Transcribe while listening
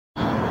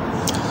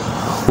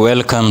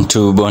Welcome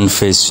to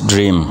BONFACE'S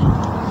Dream.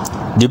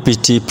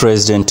 Deputy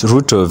President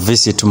Ruto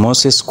visit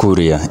Moses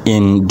Kuria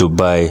in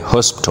Dubai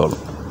Hospital.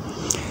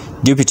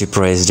 Deputy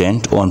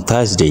President on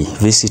Thursday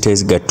visited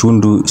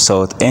Gatundu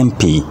South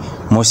MP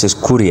Moses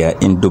Kuria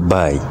in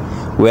Dubai,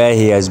 where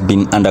he has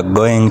been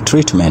undergoing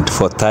treatment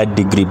for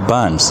third-degree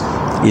burns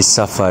he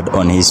suffered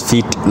on his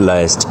feet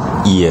last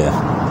year.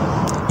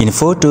 In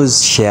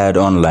photos shared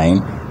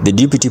online, the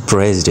Deputy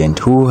President,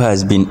 who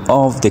has been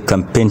off the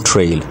campaign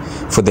trail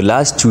for the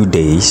last 2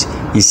 days,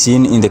 is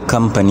seen in the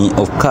company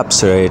of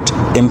Kapsaret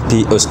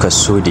MP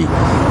Sudi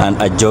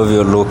and a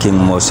jovial-looking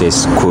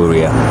Moses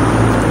Kuria.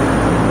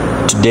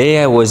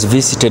 Today I was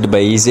visited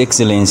by His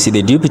Excellency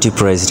the Deputy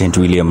President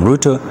William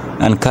Ruto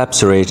and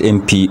Kapsaret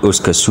MP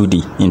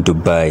Sudi in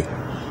Dubai.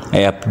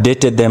 I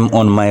updated them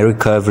on my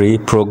recovery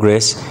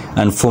progress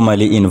and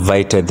formally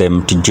invited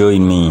them to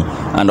join me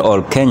and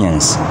all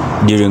Kenyans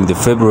during the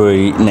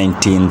February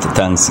 19th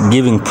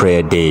Thanksgiving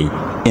Prayer Day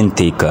in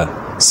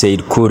Thika, said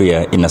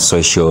Kuria in a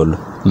social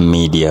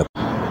media.